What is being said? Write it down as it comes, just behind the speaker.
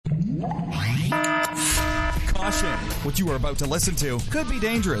caution. What you are about to listen to could be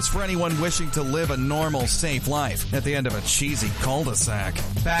dangerous for anyone wishing to live a normal, safe life at the end of a cheesy cul-de-sac.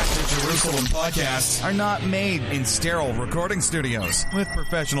 Back to Jerusalem podcasts are not made in sterile recording studios with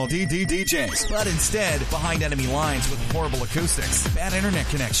professional DJs, but instead behind enemy lines with horrible acoustics, bad internet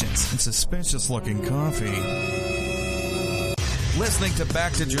connections, and suspicious-looking coffee. Listening to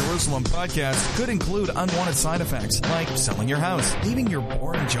Back to Jerusalem podcast could include unwanted side effects like selling your house, leaving your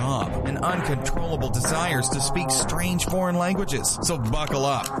boring job, and uncontrollable desires to speak strange foreign languages. So buckle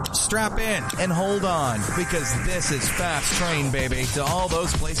up, strap in, and hold on, because this is Fast Train, baby, to all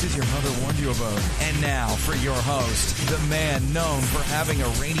those places your mother warned you about. And now for your host, the man known for having a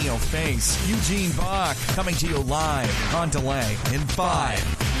radio face, Eugene Bach, coming to you live on delay in 5,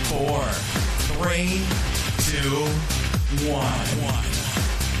 4, 3, 2, 1.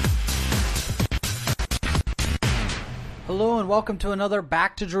 Hello and welcome to another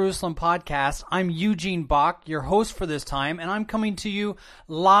Back to Jerusalem podcast. I'm Eugene Bach, your host for this time, and I'm coming to you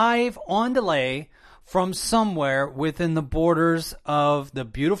live on delay from somewhere within the borders of the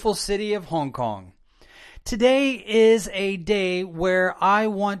beautiful city of Hong Kong. Today is a day where I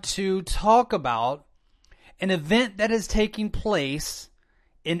want to talk about an event that is taking place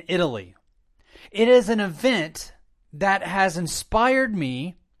in Italy. It is an event that has inspired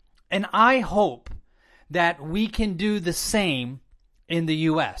me, and I hope that we can do the same in the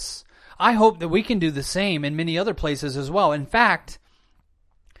U.S. I hope that we can do the same in many other places as well. In fact,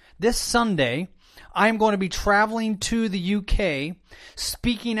 this Sunday, I'm going to be traveling to the U.K.,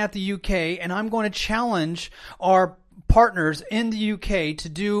 speaking at the U.K., and I'm going to challenge our partners in the U.K. to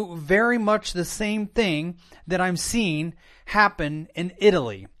do very much the same thing that I'm seeing happen in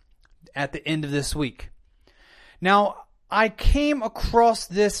Italy at the end of this week. Now, I came across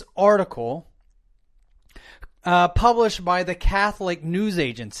this article published by the Catholic News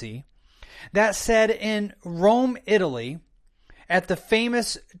Agency that said in Rome, Italy, at the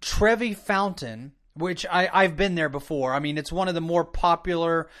famous Trevi Fountain, which I've been there before. I mean, it's one of the more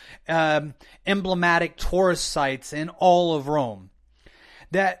popular, emblematic tourist sites in all of Rome.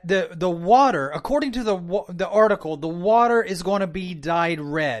 That the water, according to the article, the water is going to be dyed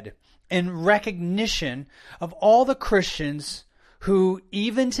red in recognition of all the Christians who,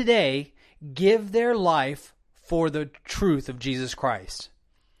 even today, give their life for the truth of Jesus Christ.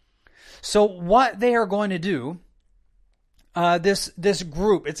 So what they are going to do, this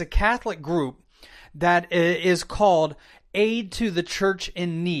group, it's a Catholic group that is called Aid to the Church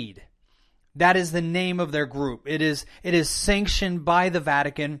in Need. That is the name of their group. It is sanctioned by the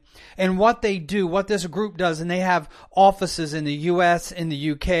Vatican. And what they do, what this group does, and they have offices in the U.S., in the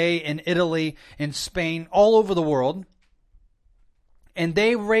U.K., in Italy, in Spain, all over the world. And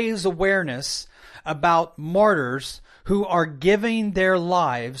they raise awareness about martyrs who are giving their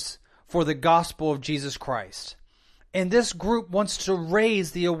lives for the gospel of Jesus Christ. And this group wants to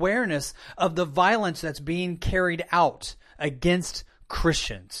raise the awareness of the violence that's being carried out against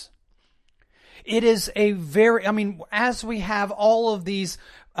Christians. It is a very, as we have all of these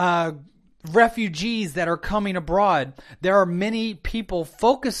refugees that are coming abroad, there are many people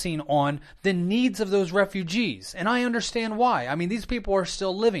focusing on the needs of those refugees. And I understand why. These people are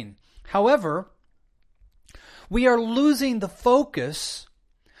still living. However, we are losing the focus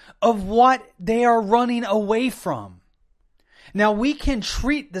of what they are running away from. Now, we can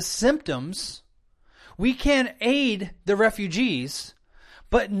treat the symptoms. We can aid the refugees.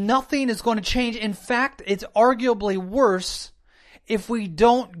 But nothing is going to change. In fact, it's arguably worse if we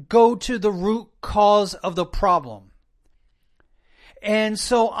don't go to the root cause of the problem. And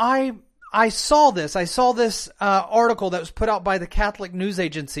so I saw this. I saw this article that was put out by the Catholic News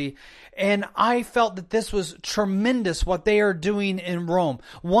Agency, and I felt that this was tremendous what they are doing in Rome.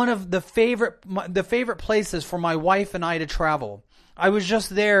 One of the favorite places for my wife and I to travel. I was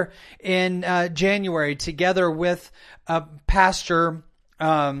just there in January together with Pastor.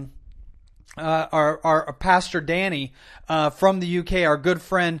 Our Pastor Danny from the UK, our good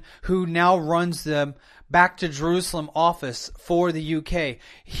friend who now runs the Back to Jerusalem office for the UK.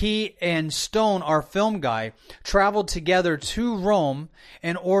 He and Stone, our film guy, traveled together to Rome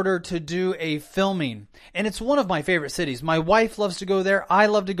in order to do a filming. And it's one of my favorite cities. My wife loves to go there. I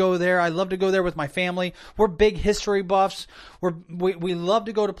love to go there. I love to go there with my family. We're big history buffs. We love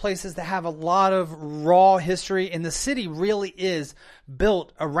to go to places that have a lot of raw history. And the city really is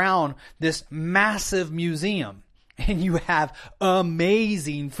built around this massive museum. and you have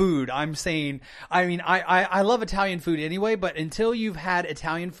amazing food. I love Italian food anyway, but until you've had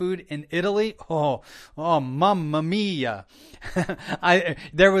Italian food in Italy, oh, mamma mia. I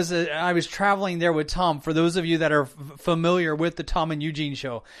was traveling there with Tom, for those of you that are familiar with the Tom and Eugene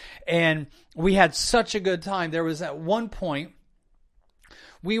show, and we had such a good time. There was at one point,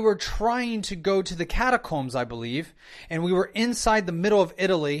 we were trying to go to the catacombs, I believe, and we were inside the middle of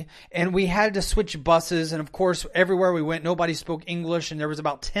Italy, and we had to switch buses, and of course, everywhere we went, nobody spoke English, and there was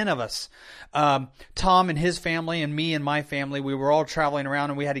about 10 of us. Tom and his family, and me and my family, we were all traveling around,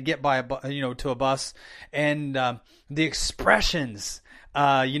 and we had to get to a bus, and the expressions,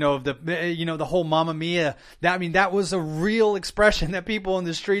 the whole Mamma Mia, that was a real expression that people in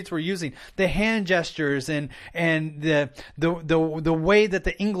the streets were using. The hand gestures and the way that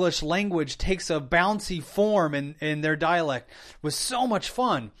the English language takes a bouncy form in their dialect was so much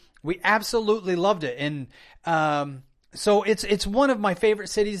fun. We absolutely loved it. And, so it's one of my favorite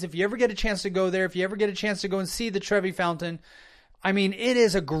cities. If you ever get a chance to go there, if you ever get a chance to go and see the Trevi Fountain, it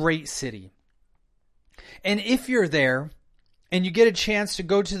is a great city. And if you're there, and you get a chance to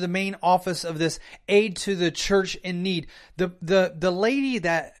go to the main office of this Aid to the Church in Need, the lady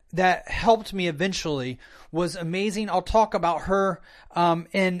that helped me eventually was amazing. I'll talk about her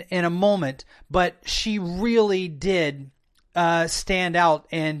in a moment, but she really did stand out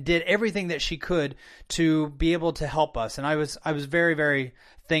and did everything that she could to be able to help us, and I was very, very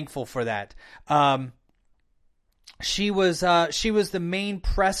thankful for that. She was the main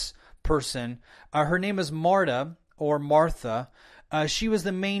press person. Her name is Marta. Or Martha. She was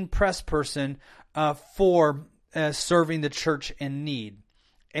the main press person for serving the church in need.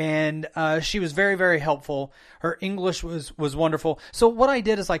 And she was very, very helpful. Her English was wonderful. So what I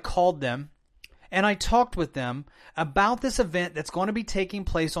did is I called them and I talked with them about this event that's going to be taking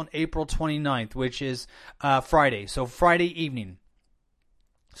place on April 29th, which is Friday. So Friday evening.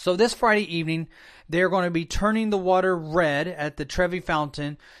 So this Friday evening, they're going to be turning the water red at the Trevi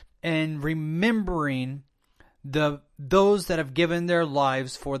Fountain and remembering those that have given their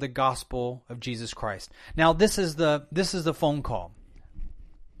lives for the gospel of Jesus Christ. Now this is the phone call.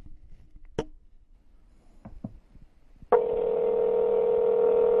 The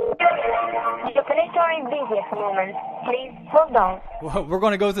operator is busy at the moment. Please hold on. Well, we're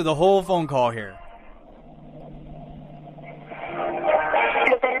going to go through the whole phone call here.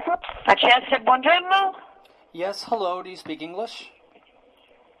 ACS, buongiorno. Yes, hello. Do you speak English?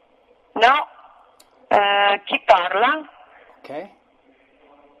 No. Chi parla? Okay.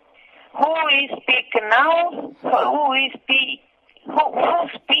 Who is speaking now? Who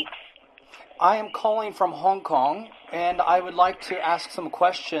speaks? I am calling from Hong Kong, and I would like to ask some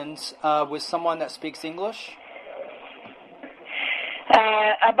questions with someone that speaks English.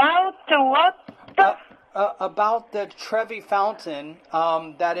 About what? About the Trevi Fountain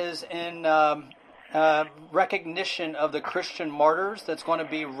that is in recognition of the Christian martyrs that's going to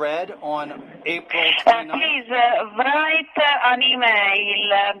be read on April 29th. Please write an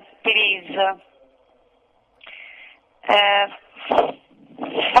email, please.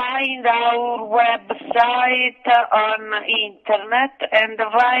 Find our website on internet and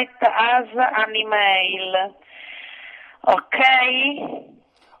write us an email. Okay?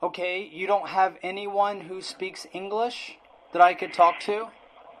 Okay, you don't have anyone who speaks English that I could talk to?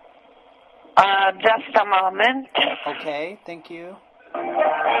 Just a moment. Okay, thank you.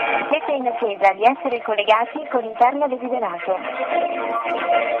 Siete in attesa di essere collegati con l'interno desiderato.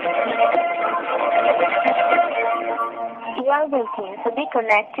 You are waiting to be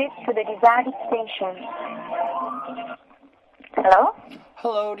connected to the desired station. Hello?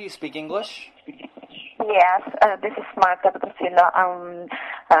 Hello, do you speak English? Yes, this is Marta Petrosino. I'm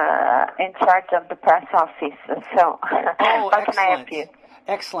in charge of the press office. So, how can I help you?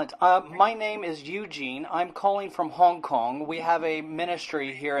 Excellent. My name is Eugene. I'm calling from Hong Kong. We have a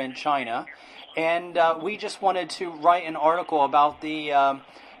ministry here in China, and we just wanted to write an article about the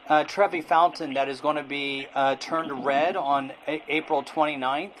Trevi Fountain that is going to be turned red on April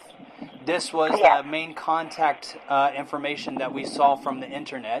 29th. This was the main contact information that we saw from the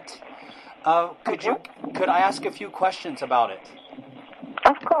internet. Could I ask a few questions about it?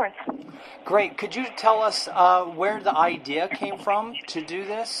 Of course. Great. Could you tell us where the idea came from to do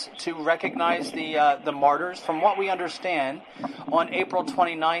this, to recognize the martyrs? From what we understand, on April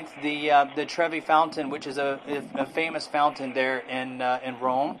 29th, the Trevi Fountain, which is a famous fountain there in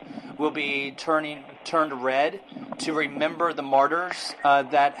Rome, will be turned red to remember the martyrs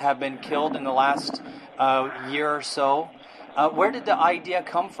that have been killed in the last year or so. Where did the idea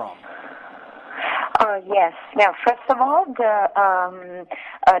come from? Yes. Now, first of all, the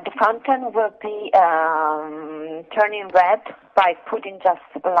fountain will be turning red by putting just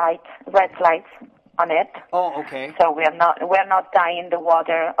red lights on it. Oh, okay. So we're not dyeing the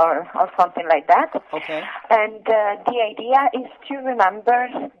water or something like that. Okay. And the idea is to remember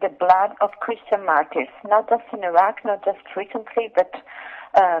the blood of Christian martyrs, not just in Iraq, not just recently, but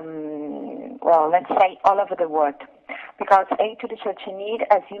let's say all over the world. Because Aid to the Church in Need,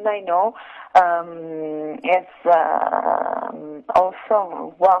 as you may know, is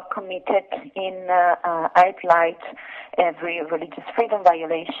also well committed in outlight every religious freedom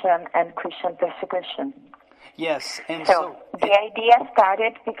violation and Christian persecution. Yes, and so the idea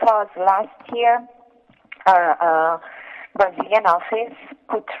started because last year our Brazilian office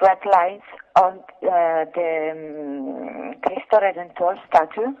put red lights on the Cristo Redentor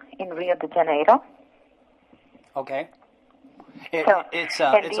statue in Rio de Janeiro. Okay. It's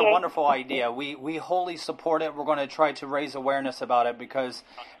a wonderful idea. We wholly support it. We're going to try to raise awareness about it because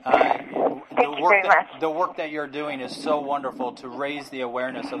the work that you're doing is so wonderful to raise the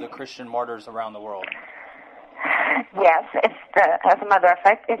awareness of the Christian martyrs around the world. Yes, as a matter of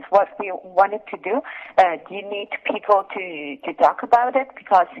fact, it's what we wanted to do. You need people to talk about it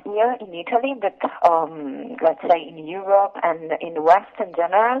because here in Italy, but let's say in Europe and in the West in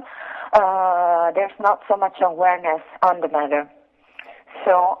general, there's not so much awareness on the matter.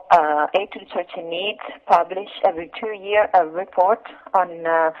 So Aid to the Church in Need publish every 2 years a report on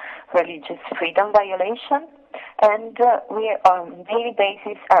religious freedom violation. And we, on a daily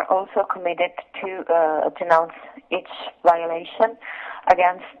basis, are also committed to denounce each violation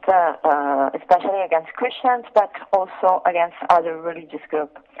against, especially against Christians, but also against other religious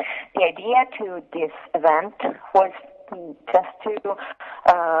groups. The idea to this event was just to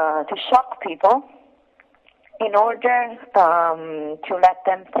shock people in order to let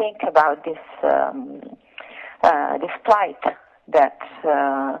them think about this plight that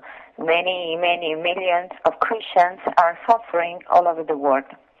many millions of Christians are suffering all over the world.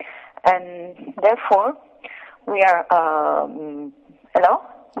 And therefore, we are... hello?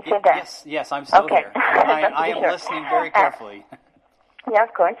 You still there? Yes, I'm still here. I am sure. listening very carefully. Yeah,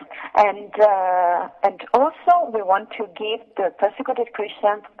 of course. And also, we want to give the persecuted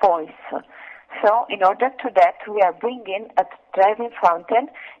Christians voice. So, in order to that, we are bringing at Trevi Fountain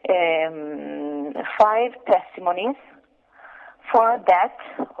 5 testimonies. For that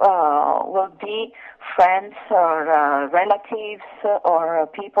will be friends or relatives or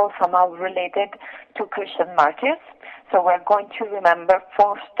people somehow related to Christian martyrs. So we're going to remember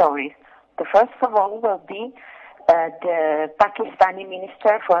 4 stories. The first of all will be the Pakistani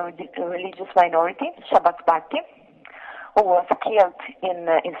minister for religious minority, Shabat Bhatti, who was killed in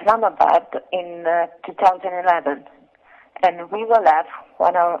Islamabad in 2011. And we will have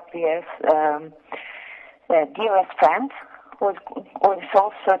one of his dearest friends, who is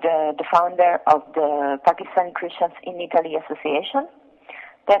also the founder of the Pakistani Christians in Italy Association,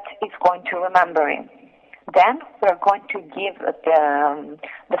 that is going to remember him. Then we're going to give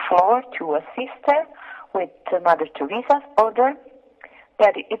the floor to a sister with Mother Teresa's order,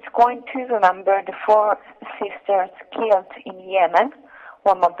 that it's going to remember the 4 sisters killed in Yemen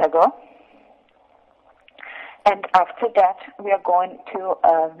 1 month ago. And after that, we are going to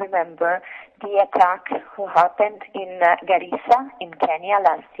remember the attack who happened in Garissa in Kenya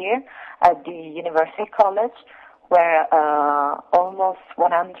last year at the University College, where almost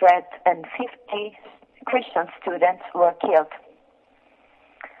 150 Christian students were killed.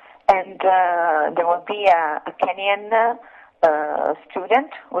 And there will be a Kenyan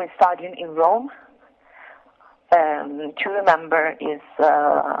student who is studying in Rome to remember his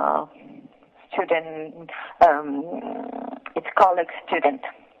student, its colleague student.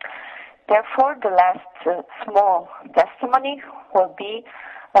 Therefore, the last small testimony will be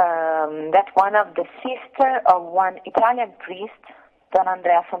that one of the sisters of one Italian priest, Don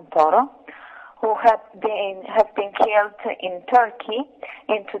Andrea Santoro, who have been killed in Turkey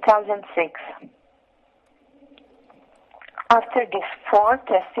in 2006. After these 4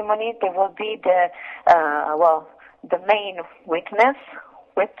 testimonies, there will be the main witness,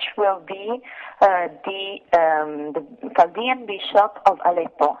 which will be the Chaldean Bishop of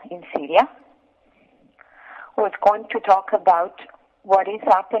Aleppo in Syria, who is going to talk about what is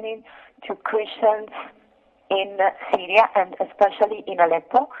happening to Christians in Syria and especially in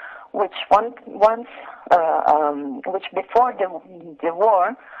Aleppo, which which before the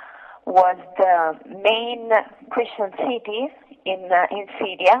war was the main Christian city in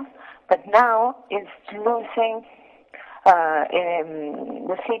Syria, but now is losing.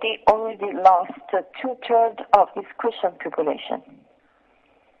 The city already lost 2/3 of its Christian population.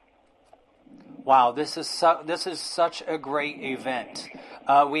 Wow, this is such a great event.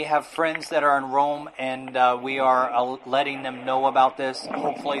 We have friends that are in Rome, and we are letting them know about this.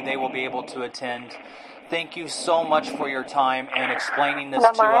 Hopefully they will be able to attend. Thank you so much for your time and explaining this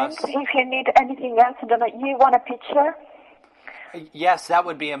to us. If you need anything else, you want a picture? Yes, that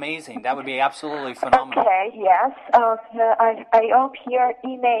would be amazing. That would be absolutely phenomenal. Okay, yes. I hope your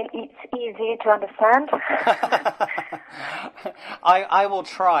email is easy to understand. I will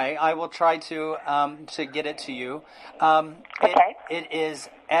try. I will try to get it to you. Okay. It is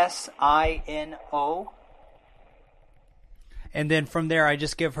SINO. And then from there, I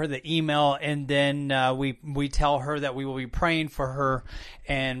just give her the email, and then we tell her that we will be praying for her,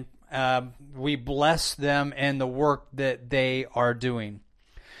 and we bless them and the work that they are doing.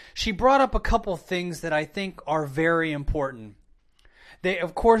 She brought up a couple things that I think are very important.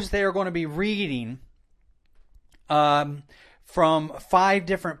 Of course, they are going to be reading from 5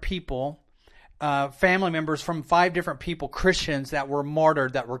 different people, family members from 5 different people, Christians that were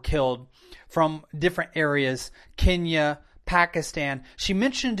martyred, that were killed from different areas, Kenya, Pakistan. She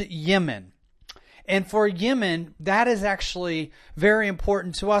mentioned Yemen. And for Yemen, that is actually very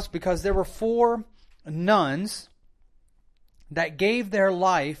important to us because there were 4 nuns that gave their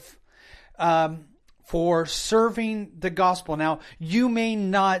life for serving the gospel. Now, you may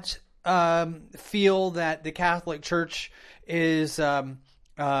not feel that the Catholic Church is, a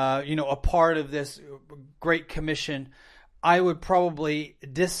part of this Great Commission. I would probably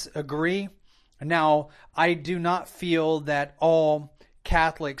disagree. Now, I do not feel that all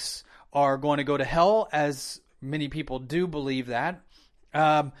Catholics are going to go to hell, as many people do believe that.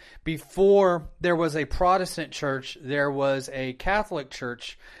 Before there was a Protestant church, there was a Catholic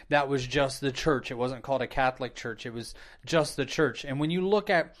church that was just the church. It wasn't called a Catholic church. It was just the church. And when you look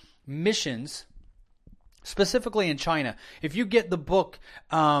at missions, specifically in China, if you get the book,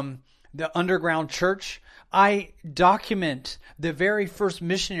 The Underground Church, I document the very first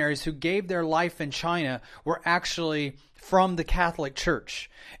missionaries who gave their life in China were actually from the Catholic Church.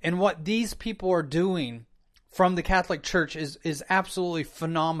 And what these people are doing from the Catholic Church is absolutely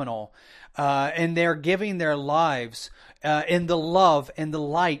phenomenal. And they're giving their lives in the love and the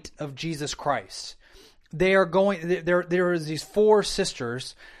light of Jesus Christ. They are going, there is these 4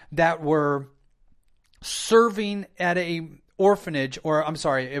 sisters that were serving at a orphanage, or I'm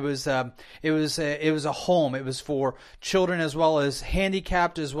sorry, it was a home. It was for children as well as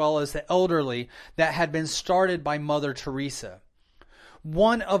handicapped, as well as the elderly, that had been started by Mother Teresa.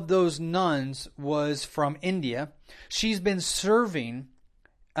 One of those nuns was from India. She's been serving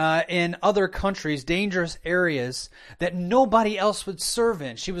in other countries, dangerous areas that nobody else would serve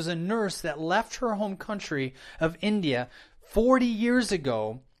in. She was a nurse that left her home country of India 40 years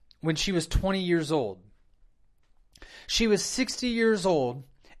ago when she was 20 years old. She was 60 years old,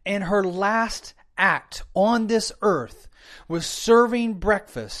 and her last act on this earth was serving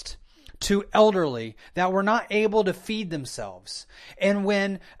breakfast to elderly that were not able to feed themselves. And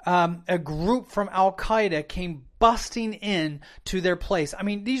when a group from Al-Qaeda came busting in to their place, I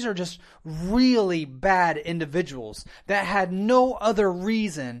mean, these are just really bad individuals that had no other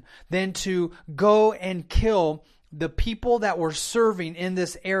reason than to go and kill the people that were serving in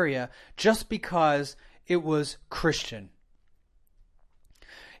this area just because it was Christian.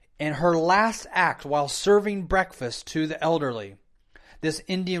 And her last act while serving breakfast to the elderly, this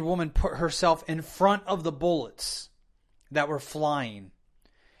Indian woman put herself in front of the bullets that were flying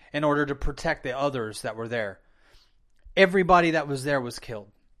in order to protect the others that were there. Everybody that was there was killed.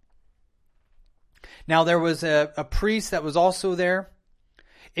 Now there was a priest that was also there.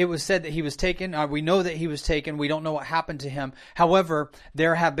 It was said that he was taken. We know that he was taken. We don't know what happened to him. However,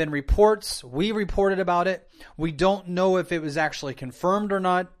 there have been reports. We reported about it. We don't know if it was actually confirmed or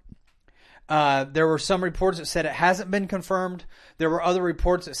not. There were some reports that said it hasn't been confirmed. There were other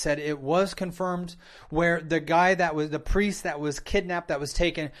reports that said it was confirmed, where the guy that was the priest that was kidnapped, that was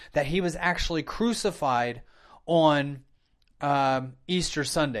taken, that he was actually crucified on Easter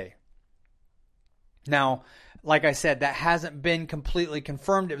Sunday. Now, like I said, that hasn't been completely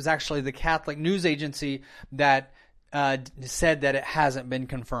confirmed. It was actually the Catholic news agency that said that it hasn't been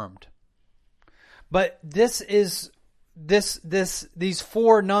confirmed. But these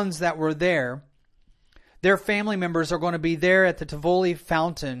 4 nuns that were there, their family members are going to be there at the Trevi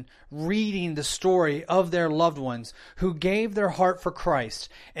Fountain reading the story of their loved ones who gave their heart for Christ.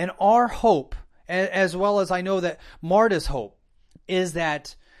 And our hope, as well as I know that Martyrs' hope, is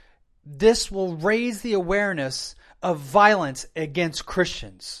that this will raise the awareness of violence against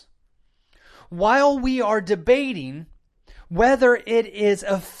Christians. While we are debating whether it is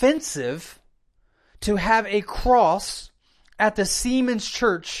offensive to have a cross at the Siemens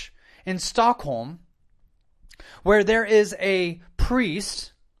Church in Stockholm where there is a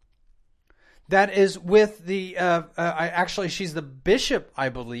priest that is with the, actually she's the bishop, I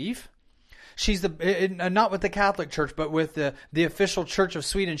believe. She's not with the Catholic Church, but with the official Church of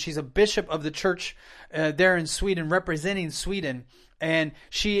Sweden. She's a bishop of the church there in Sweden, representing Sweden. And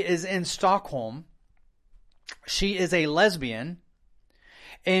she is in Stockholm. She is a lesbian.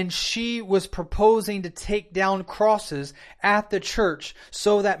 And she was proposing to take down crosses at the church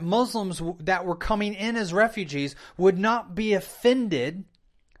so that Muslims that were coming in as refugees would not be offended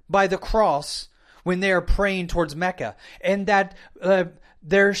by the cross when they are praying towards Mecca. And that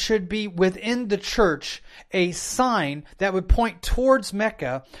there should be within the church a sign that would point towards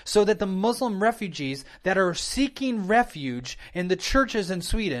Mecca so that the Muslim refugees that are seeking refuge in the churches in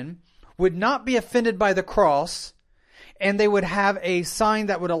Sweden would not be offended by the cross, and they would have a sign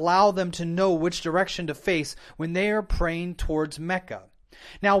that would allow them to know which direction to face when they are praying towards Mecca.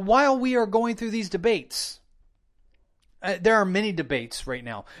 Now, while we are going through these debates, there are many debates right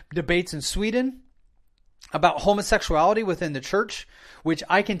now. Debates in Sweden about homosexuality within the church, which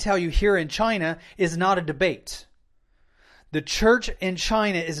I can tell you here in China is not a debate. The church in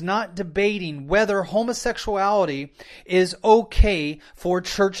China is not debating whether homosexuality is okay for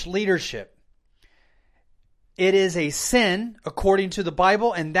church leadership. It is a sin according to the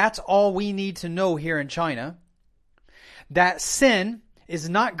Bible, and that's all we need to know here in China. That sin is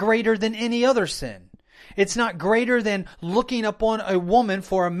not greater than any other sin. It's not greater than looking upon a woman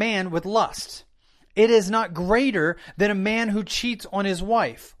for a man with lust. It is not greater than a man who cheats on his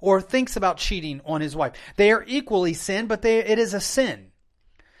wife or thinks about cheating on his wife. They are equally sin, but it is a sin.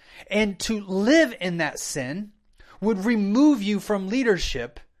 And to live in that sin would remove you from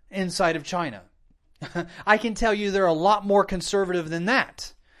leadership inside of China. I can tell you they're a lot more conservative than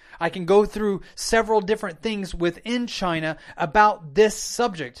that. I can go through several different things within China about this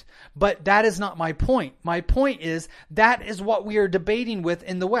subject, but that is not my point. My point is that is what we are debating with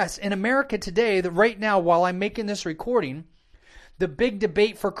in the West. In America today, right now, while I'm making this recording, the big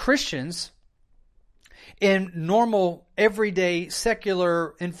debate for Christians in normal, everyday,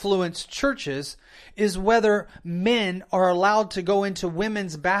 secular influenced churches is whether men are allowed to go into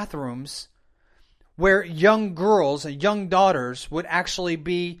women's bathrooms where young girls and young daughters would actually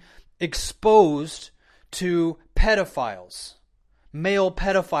be exposed to pedophiles, male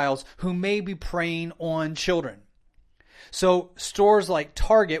pedophiles who may be preying on children. So stores like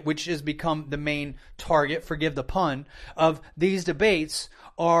Target, which has become the main target, forgive the pun, of these debates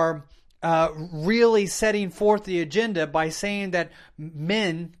are really setting forth the agenda by saying that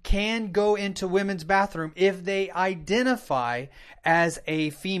men can go into women's bathroom if they identify as a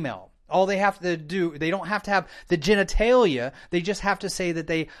female. All they have to do, they don't have to have the genitalia, they just have to say that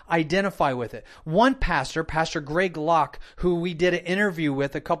they identify with it. One pastor, Pastor Greg Locke, who we did an interview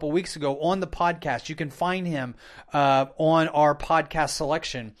with a couple weeks ago on the podcast, you can find him on our podcast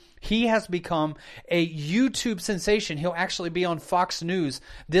selection. He has become a YouTube sensation. He'll actually be on Fox News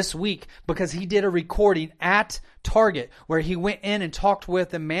this week because he did a recording at Target where he went in and talked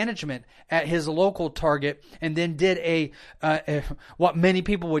with the management at his local Target and then did a what many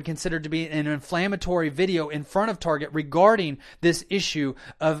people would consider to be an inflammatory video in front of Target regarding this issue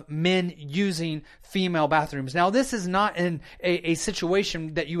of men using female bathrooms. Now, this is not a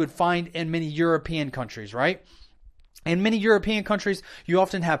situation that you would find in many European countries, right? In many European countries, you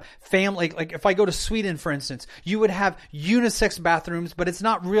often have family, like if I go to Sweden, for instance, you would have unisex bathrooms, but it's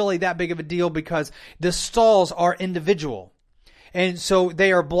not really that big of a deal because the stalls are individual. And so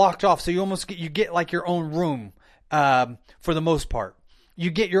they are blocked off. So you get like your own room, for the most part. You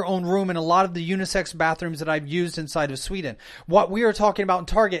get your own room in a lot of the unisex bathrooms that I've used inside of Sweden. What we are talking about in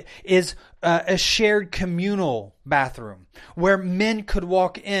Target is a shared communal bathroom where men could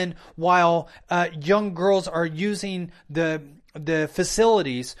walk in while young girls are using the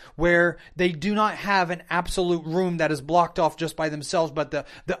facilities where they do not have an absolute room that is blocked off just by themselves, but the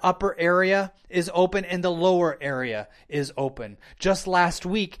upper area is open and the lower area is open. Just last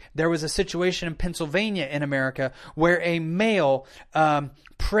week, there was a situation in Pennsylvania in America where a male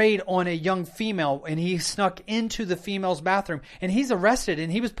preyed on a young female and he snuck into the female's bathroom and he's arrested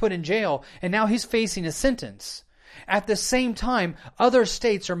and he was put in jail and now he's facing a sentence. At the same time, other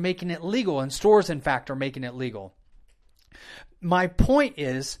states are making it legal and stores, in fact, are making it legal. My point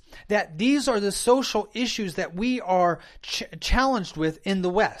is that these are the social issues that we are challenged with in the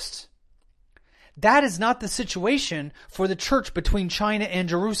West. That is not the situation for the church between China and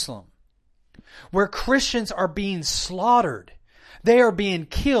Jerusalem, where Christians are being slaughtered. They are being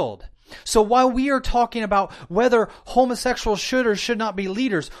killed. So while we are talking about whether homosexuals should or should not be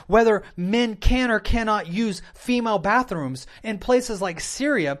leaders, whether men can or cannot use female bathrooms in places like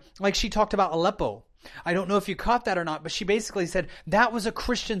Syria, like she talked about Aleppo. I don't know if you caught that or not, but she basically said that was a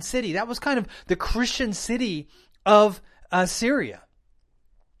Christian city. That was kind of the Christian city of Syria.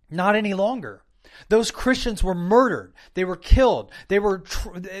 Not any longer. Those Christians were murdered. They were killed. There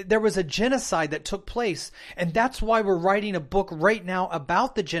was a genocide that took place. And that's why we're writing a book right now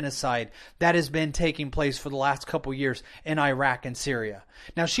about the genocide that has been taking place for the last couple years in Iraq and Syria.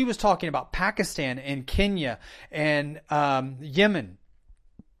 Now, she was talking about Pakistan and Kenya and Yemen.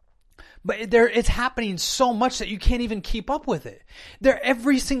 But it's happening so much that you can't even keep up with it.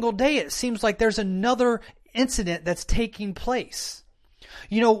 Every single day, it seems like there's another incident that's taking place.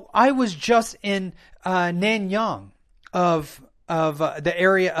 You know, I was just in Nanyang of the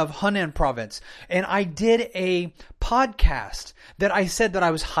area of Hunan province, and I did a podcast that I said that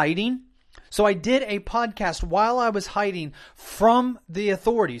I was hiding. So I did a podcast while I was hiding from the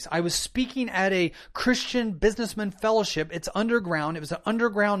authorities. I was speaking at a Christian businessman fellowship. It's underground. It was an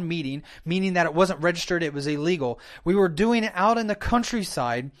underground meeting, meaning that it wasn't registered. It was illegal. We were doing it out in the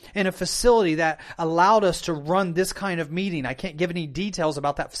countryside in a facility that allowed us to run this kind of meeting. I can't give any details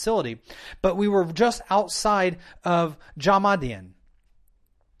about that facility, but we were just outside of Jamadian,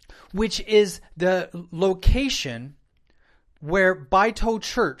 which is the location where Baito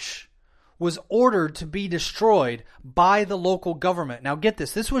Church was ordered to be destroyed by the local government. Now get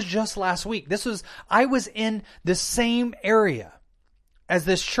this. This was just last week. I was in the same area as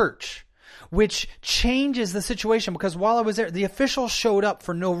this church, which changes the situation because while I was there, the officials showed up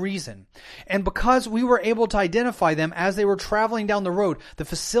for no reason. And because we were able to identify them as they were traveling down the road, the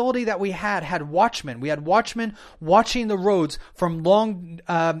facility that we had watchmen. We had watchmen watching the roads from long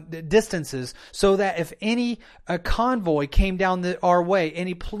distances so that if any convoy came down our way,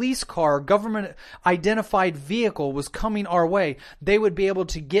 any police car, government identified vehicle was coming our way, they would be able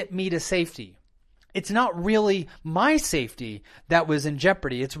to get me to safety. It's not really my safety that was in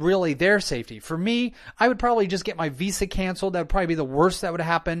jeopardy. It's really their safety. For me, I would probably just get my visa canceled. That would probably be the worst that would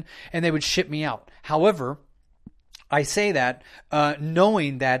happen, and they would ship me out. However, I say that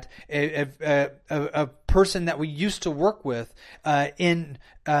knowing that a person that we used to work with in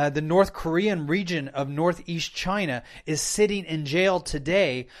the North Korean region of Northeast China is sitting in jail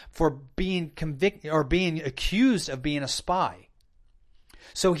today for being convicted or being accused of being a spy.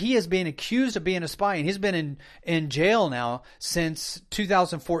 So he is being accused of being a spy, and he's been in jail now since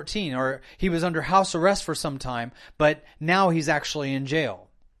 2014, or he was under house arrest for some time, but now he's actually in jail.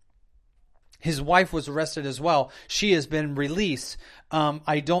 His wife was arrested as well. She has been released.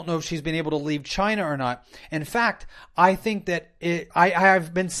 I don't know if she's been able to leave China or not. In fact, I think that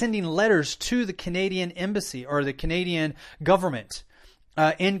I've been sending letters to the Canadian embassy or the Canadian government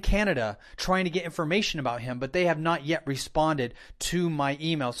in Canada trying to get information about him, but they have not yet responded to my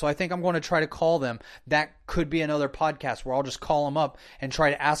email. So I think I'm going to try to call them. That could be another podcast where I'll just call them up and try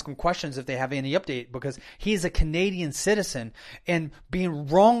to ask them questions if they have any update, because he's a Canadian citizen and being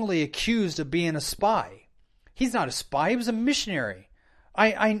wrongly accused of being a spy. He's not a spy. He was a missionary.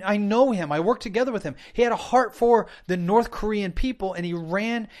 I know him. I worked together with him. He had a heart for the North Korean people, and he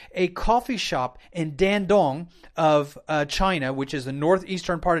ran a coffee shop in Dandong of China, which is the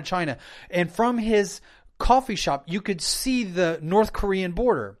northeastern part of China. And from his coffee shop, you could see the North Korean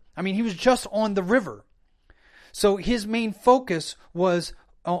border. I mean, he was just on the river. So his main focus was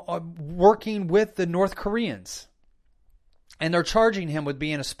working with the North Koreans. And they're charging him with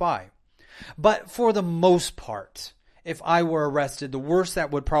being a spy. But for the most part, if I were arrested, the worst that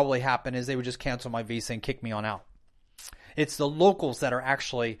would probably happen is they would just cancel my visa and kick me on out. It's the locals that are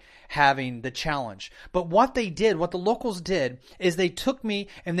actually having the challenge. But what the locals did, is they took me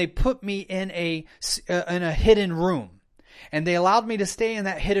and they put me in a hidden room. And they allowed me to stay in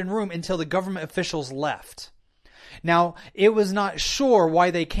that hidden room until the government officials left. Now, it was not sure why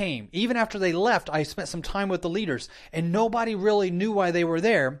they came. Even after they left, I spent some time with the leaders, and nobody really knew why they were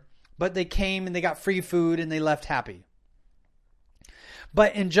there. But they came and they got free food and they left happy.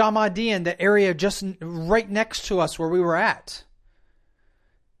 But in Jamadian, the area just right next to us where we were at,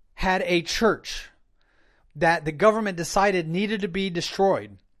 had a church that the government decided needed to be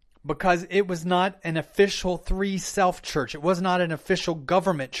destroyed because it was not an official Three Self church. It was not an official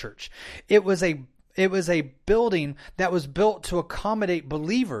government church. It was a building that was built to accommodate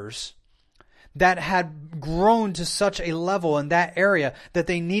believers that had grown to such a level in that area that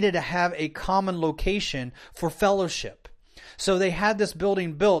they needed to have a common location for fellowship. So they had this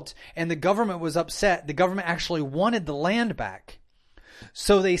building built, and the government was upset. The government actually wanted the land back.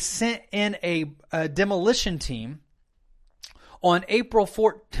 So they sent in a demolition team On April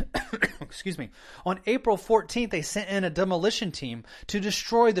 14th, they sent in a demolition team to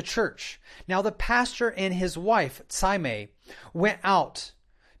destroy the church. Now, the pastor and his wife, Tsaime, went out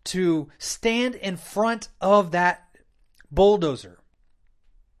to stand in front of that bulldozer.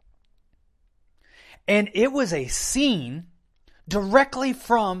 And it was a scene directly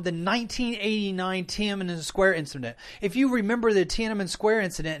from the 1989 Tiananmen Square incident. If you remember the Tiananmen Square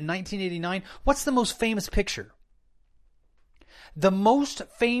incident in 1989, what's the most famous picture? The most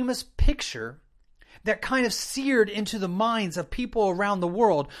famous picture that kind of seared into the minds of people around the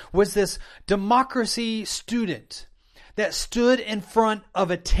world was this democracy student that stood in front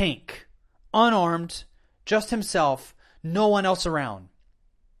of a tank, unarmed, just himself, no one else around.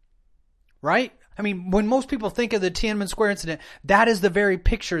 Right? I mean, when most people think of the Tiananmen Square incident, that is the very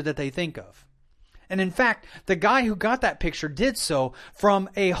picture that they think of. And in fact, the guy who got that picture did so from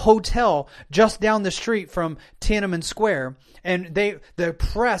a hotel just down the street from Tiananmen Square. And the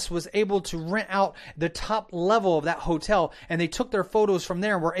press was able to rent out the top level of that hotel. And they took their photos from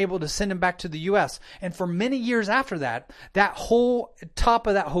there and were able to send them back to the U.S. And for many years after that, that whole top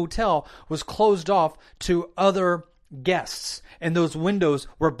of that hotel was closed off to other guests. And those windows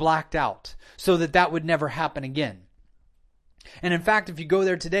were blacked out so that would never happen again. And in fact, if you go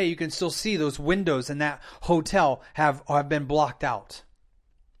there today, you can still see those windows in that hotel have been blocked out.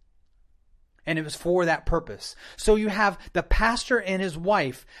 And it was for that purpose. So you have the pastor and his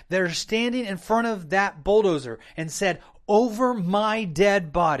wife that are standing in front of that bulldozer and said, "Over my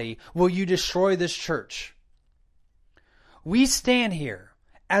dead body will you destroy this church." We stand here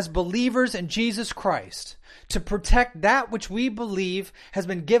as believers in Jesus Christ to protect that which we believe has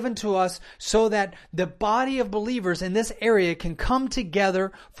been given to us so that the body of believers in this area can come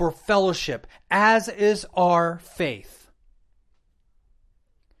together for fellowship, as is our faith.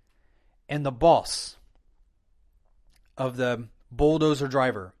 And the boss of the bulldozer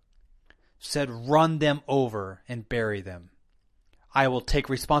driver said, "Run them over and bury them. I will take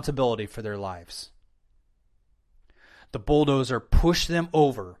responsibility for their lives." The bulldozer pushed them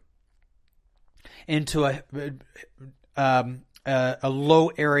over into a low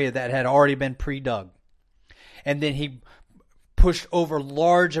area that had already been pre-dug. And then he pushed over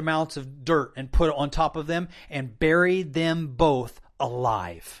large amounts of dirt and put it on top of them and buried them both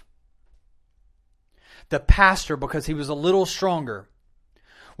alive. The pastor, because he was a little stronger,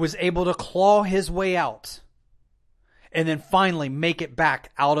 was able to claw his way out and then finally make it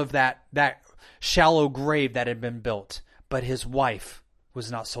back out of that shallow grave that had been built. But his wife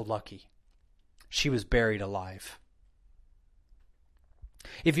was not so lucky. She was buried alive.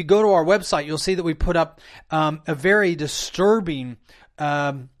 If you go to our website, you'll see that we put up a very disturbing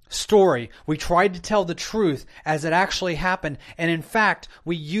story. We tried to tell the truth as it actually happened. And in fact,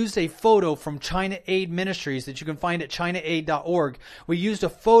 we used a photo from China Aid Ministries that you can find at ChinaAid.org. We used a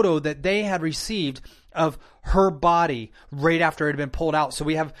photo that they had received of her body right after it had been pulled out. So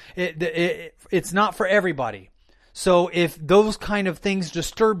we have it's not for everybody. So if those kind of things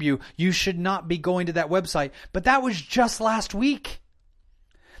disturb you, you should not be going to that website. But that was just last week.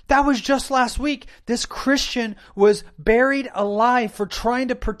 That was just last week. This Christian was buried alive for trying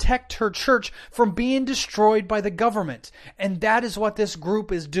to protect her church from being destroyed by the government. And that is what this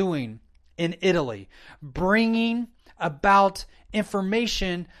group is doing in Italy. Bringing about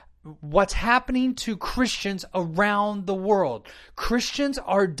information, what's happening to Christians around the world. Christians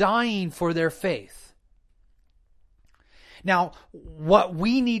are dying for their faith. Now, what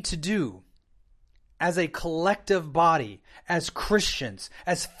we need to do as a collective body, as Christians,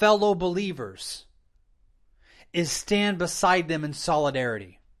 as fellow believers, is stand beside them in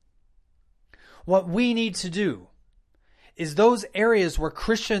solidarity. What we need to do is those areas where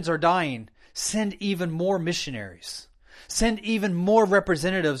Christians are dying, send even more missionaries, send even more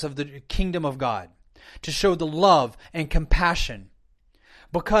representatives of the kingdom of God to show the love and compassion,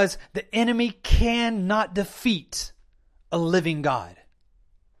 because the enemy cannot defeat a living God.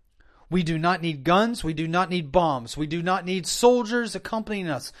 We do not need guns. We do not need bombs. We do not need soldiers accompanying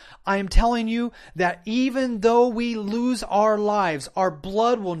us. I am telling you that even though we lose our lives, our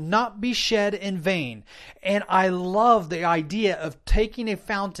blood will not be shed in vain. And I love the idea of taking a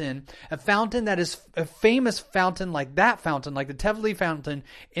fountain that is a famous fountain like that fountain, like the Trevi Fountain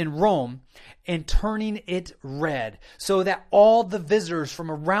in Rome, and turning it red so that all the visitors from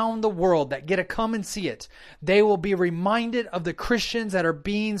around the world that get to come and see it, they will be reminded of the Christians that are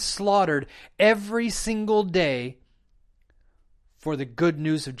being slaughtered every single day for the good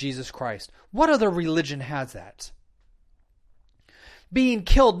news of Jesus Christ. What other religion has that? Being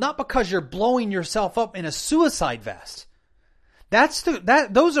killed not because you're blowing yourself up in a suicide vest.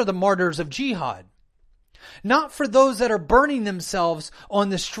 Those are the martyrs of jihad. Not for those that are burning themselves on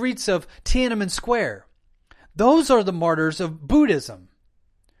the streets of Tiananmen Square. Those are the martyrs of Buddhism.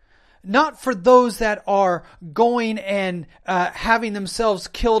 Not for those that are going and having themselves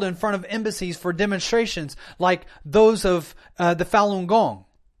killed in front of embassies for demonstrations like those of the Falun Gong.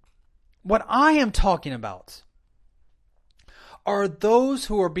 What I am talking about are those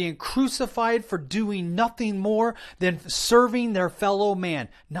who are being crucified for doing nothing more than serving their fellow man,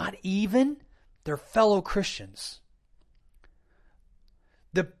 not even their fellow Christians.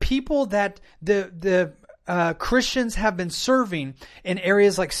 The people that the Christians have been serving in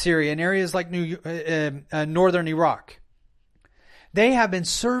areas like Syria, in areas like northern Iraq, they have been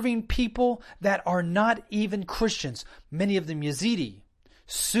serving people that are not even Christians. Many of them Yazidi,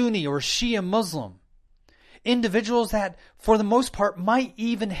 Sunni or Shia Muslim. Individuals that, for the most part, might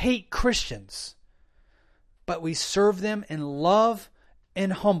even hate Christians. But we serve them in love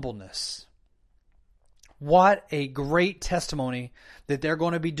and humbleness. What a great testimony that they're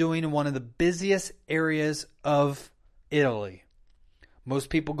going to be doing in one of the busiest areas of Italy.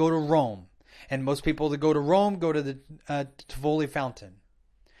 Most people go to Rome. And most people that go to Rome go to the Trevi Fountain.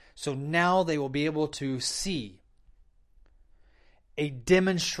 So now they will be able to see a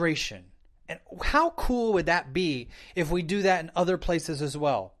demonstration. And how cool would that be if we do that in other places as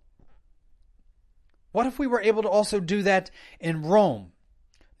well? What if we were able to also do that in Rome,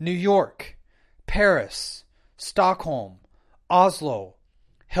 New York, Paris, Stockholm, Oslo,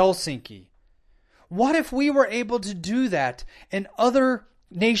 Helsinki? What if we were able to do that in other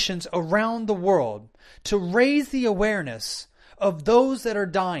nations around the world to raise the awareness of those that are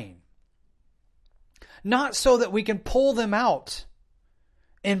dying? Not so that we can pull them out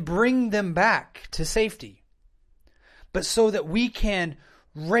and bring them back to safety, but so that we can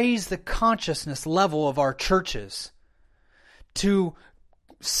raise the consciousness level of our churches to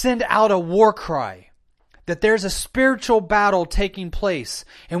send out a war cry that there's a spiritual battle taking place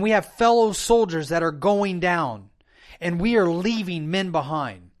and we have fellow soldiers that are going down and we are leaving men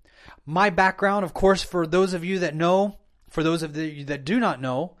behind. My background, of course, for those of you that know, for those of you that do not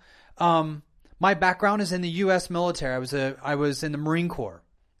know, my background is in the U.S. military. I was in the Marine Corps.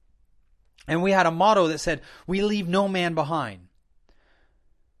 And we had a motto that said, we leave no man behind.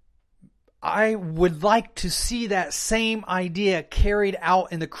 I would like to see that same idea carried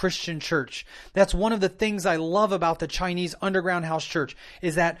out in the Christian church. That's one of the things I love about the Chinese underground house church,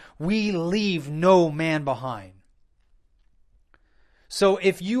 is that we leave no man behind. So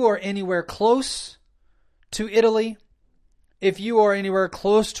if you are anywhere close to Italy, if you are anywhere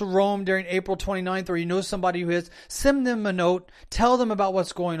close to Rome during April 29th, or you know somebody who is, send them a note. Tell them about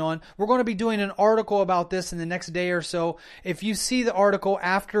what's going on. We're going to be doing an article about this in the next day or so. If you see the article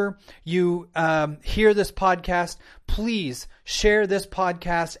after you hear this podcast, please share this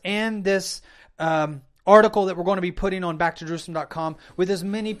podcast and this article that we're going to be putting on backtojerusalem.com with as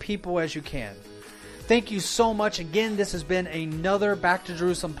many people as you can. Thank you so much. Again, this has been another Back to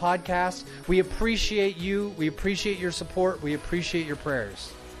Jerusalem podcast. We appreciate you. We appreciate your support. We appreciate your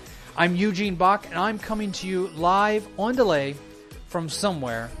prayers. I'm Eugene Bach, and I'm coming to you live on delay from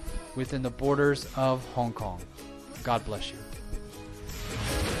somewhere within the borders of Hong Kong. God bless you.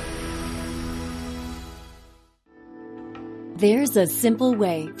 There's a simple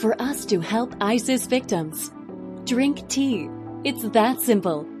way for us to help ISIS victims. Drink tea. It's that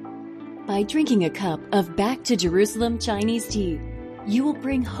simple. By drinking a cup of Back to Jerusalem Chinese tea, you will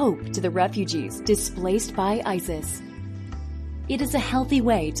bring hope to the refugees displaced by ISIS. It is a healthy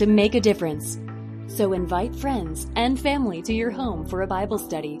way to make a difference. So invite friends and family to your home for a Bible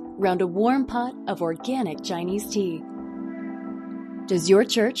study round a warm pot of organic Chinese tea. Does your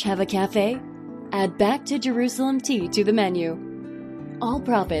church have a cafe? Add Back to Jerusalem tea to the menu. All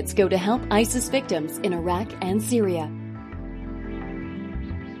profits go to help ISIS victims in Iraq and Syria.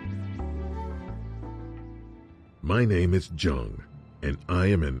 My name is Jung, and I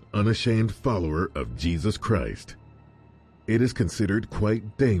am an unashamed follower of Jesus Christ. It is considered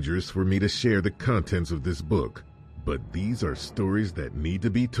quite dangerous for me to share the contents of this book, but these are stories that need to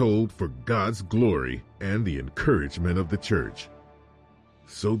be told for God's glory and the encouragement of the church.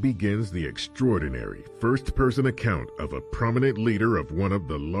 So begins the extraordinary first-person account of a prominent leader of one of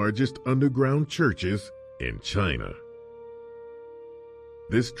the largest underground churches in China.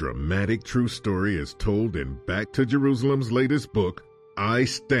 This dramatic true story is told in Back to Jerusalem's latest book, I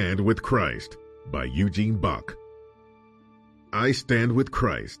Stand with Christ, by Eugene Bach. I Stand with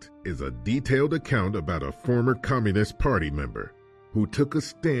Christ is a detailed account about a former Communist Party member who took a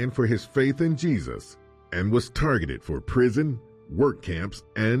stand for his faith in Jesus and was targeted for prison, work camps,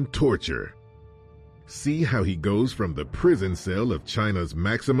 and torture. See how he goes from the prison cell of China's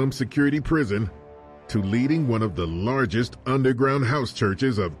maximum security prison to leading one of the largest underground house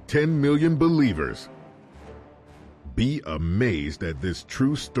churches of 10 million believers. Be amazed at this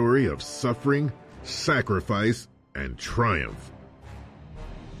true story of suffering, sacrifice, and triumph.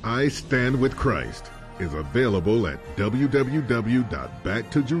 I Stand with Christ is available at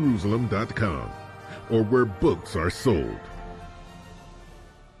www.backtojerusalem.com or where books are sold.